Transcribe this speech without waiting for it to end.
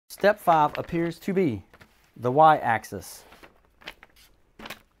Step 5 appears to be the y-axis.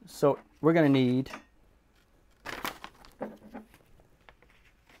 So we're going to need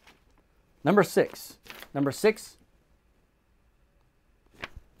number 6. Number 6.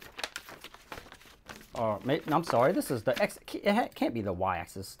 Or I'm sorry, this is the x. It can't be the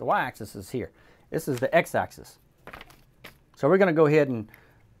y-axis. The y-axis is here. This is the x-axis. So we're going to go ahead and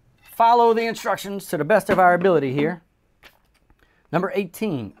follow the instructions to the best of our ability here. Number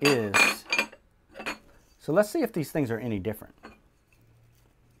 18 is, so let's see if these things are any different.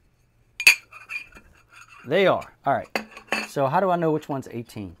 They are. All right. So how do I know which one's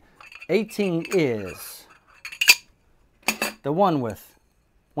 18? 18 is the one with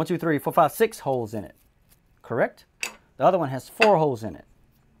 1, 2, 3, 4, 5, 6 holes in it. Correct? The other one has 4 holes in it.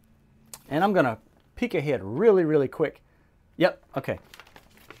 And I'm going to peek ahead really, really quick. Yep. Okay.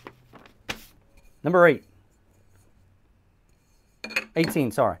 Number 8.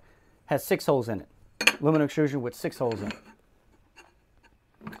 18, sorry. Has 6 holes in it. Aluminum extrusion with 6 holes in it.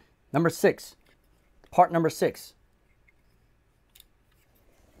 Number 6. Part number 6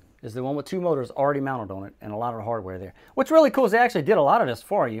 is the one with 2 motors already mounted on it and a lot of the hardware there. What's really cool is they actually did a lot of this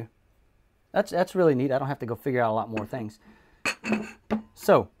for you. That's really neat. I don't have to go figure out a lot more things.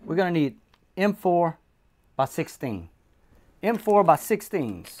 So we're going to need M4 by 16. M4 by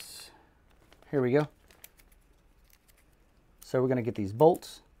 16s. Here we go. So we're going to get these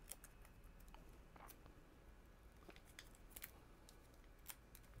bolts.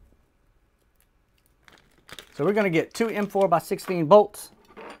 So we're going to get 2 M4 by 16 bolts.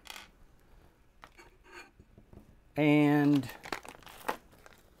 And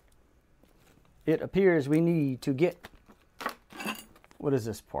it appears we need to get, what is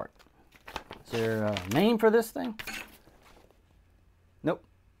this part? Is there a name for this thing? Nope.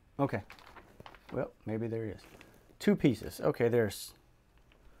 Okay. Well, maybe there is. 2 pieces. Okay,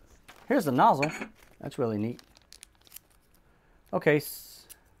 here's the nozzle. That's really neat. Okay.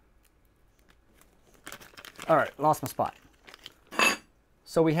 All right, lost my spot.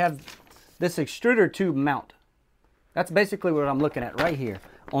 So we have this extruder tube mount. That's basically what I'm looking at right here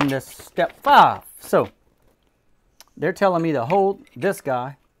on this step 5. So they're telling me to hold this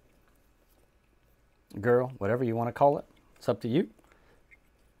guy, girl, whatever you want to call it. It's up to you.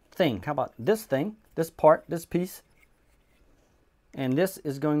 Thing. How about this thing, this part, this piece? And this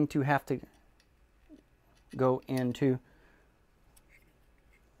is going to have to go into,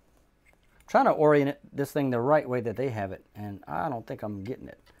 trying to orient this thing the right way that they have it, and I don't think I'm getting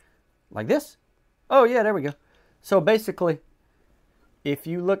it. Like this? Oh yeah, there we go. So basically, if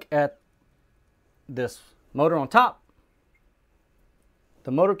you look at this motor on top,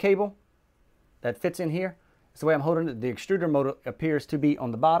 the motor cable that fits in here, it's the way I'm holding it. The extruder motor appears to be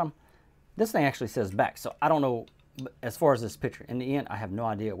on the bottom. This thing actually says back, so I don't know as far as this picture. In the end, I have no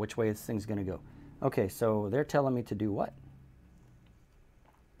idea which way this thing's going to go. Okay, so they're telling me to do what?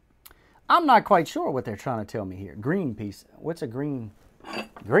 I'm not quite sure what they're trying to tell me here. Green piece. What's a green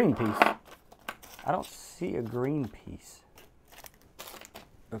piece? I don't see a green piece.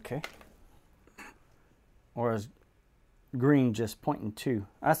 Okay. Or is green just pointing to?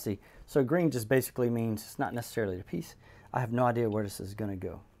 I see. So green just basically means it's not necessarily a piece. I have no idea where this is going to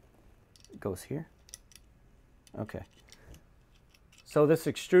go. It goes here. Okay. So this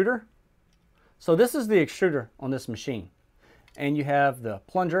extruder. So this is the extruder on this machine. And you have the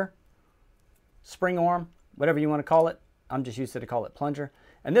plunger, spring arm, whatever you want to call it. I'm just used to call it plunger.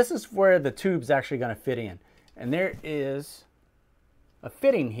 And this is where the tube's actually going to fit in. And there is a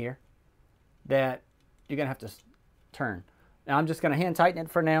fitting here that you're going to have to turn. Now I'm just going to hand tighten it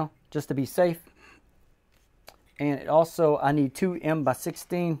for now, just to be safe. And it also, I need 2 M by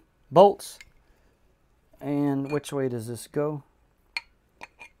 16 bolts. And which way does this go?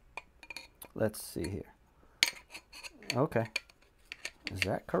 Let's see here. Okay. Is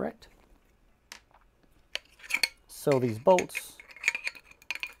that correct? So these bolts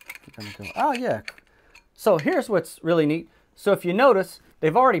are going to go, oh yeah. So here's what's really neat. So if you notice,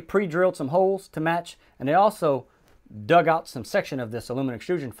 they've already pre-drilled some holes to match, and they also dug out some section of this aluminum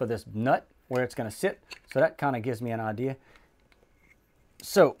extrusion for this nut where it's going to sit. So that kind of gives me an idea.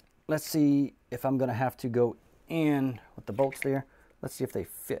 So let's see if I'm going to have to go in with the bolts there. Let's see if they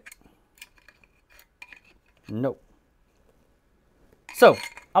fit. Nope. So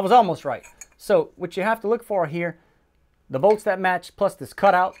I was almost right. So what you have to look for here, the bolts that match plus this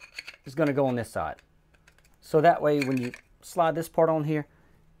cutout is going to go on this side. So that way when you slide this part on here,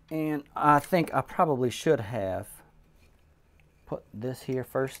 and I think I probably should have put this here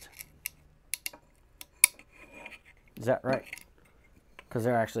first. Is that right? Because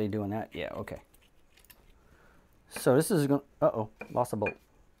they're actually doing that. Yeah, okay. So this is going, uh-oh, lost a bolt.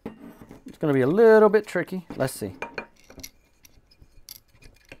 It's going to be a little bit tricky. Let's see.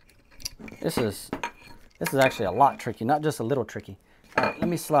 This is actually a lot tricky, not just a little tricky. All right, let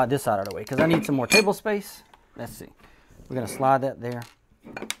me slide this out of the way because I need some more table space. Let's see. We're going to slide that there.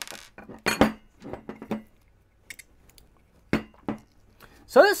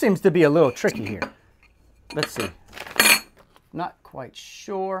 So this seems to be a little tricky here. Let's see. Not quite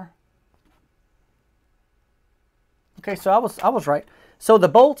sure. Okay, so I was right. So the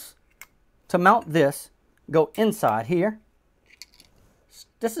bolts to mount this go inside here.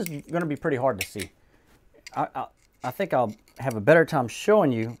 This is going to be pretty hard to see. I think I'll have a better time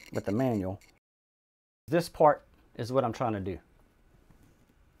showing you with the manual. This part is what I'm trying to do.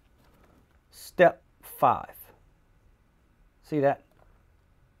 Step 5. See that?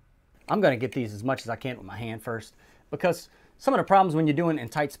 I'm going to get these as much as I can with my hand first, because some of the problems when you're doing in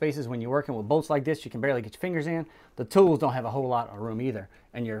tight spaces, when you're working with bolts like this, you can barely get your fingers in. The tools don't have a whole lot of room either,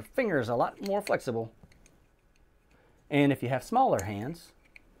 and your finger is a lot more flexible. And if you have smaller hands,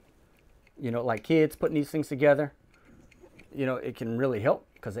 you know, like kids putting these things together, you know, it can really help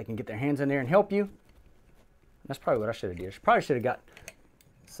because they can get their hands in there and help you. That's probably what I should have did. I probably should have got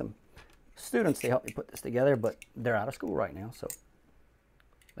some students to help me put this together, but they're out of school right now, so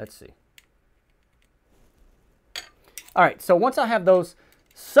let's see. All right, so once I have those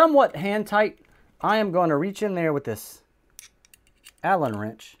somewhat hand tight, I am going to reach in there with this Allen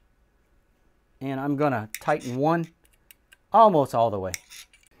wrench and I'm going to tighten one almost all the way.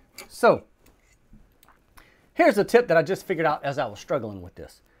 So here's a tip that I just figured out as I was struggling with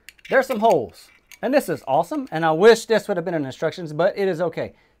this. There's some holes, and this is awesome, and I wish this would have been in instructions, but it is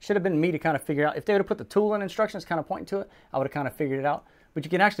okay. Should have been me to kind of figure out. If they would have put the tool in instructions kind of pointing to it, I would have kind of figured it out. But you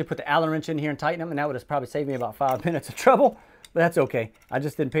can actually put the Allen wrench in here and tighten them, and that would have probably saved me about 5 minutes of trouble, but that's okay. I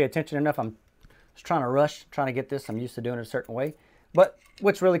just didn't pay attention enough. I'm just trying to rush, trying to get this. I'm used to doing it a certain way. But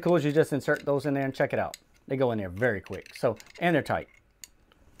what's really cool is you just insert those in there and check it out. They go in there very quick. So, and they're tight.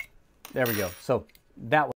 There we go. So that was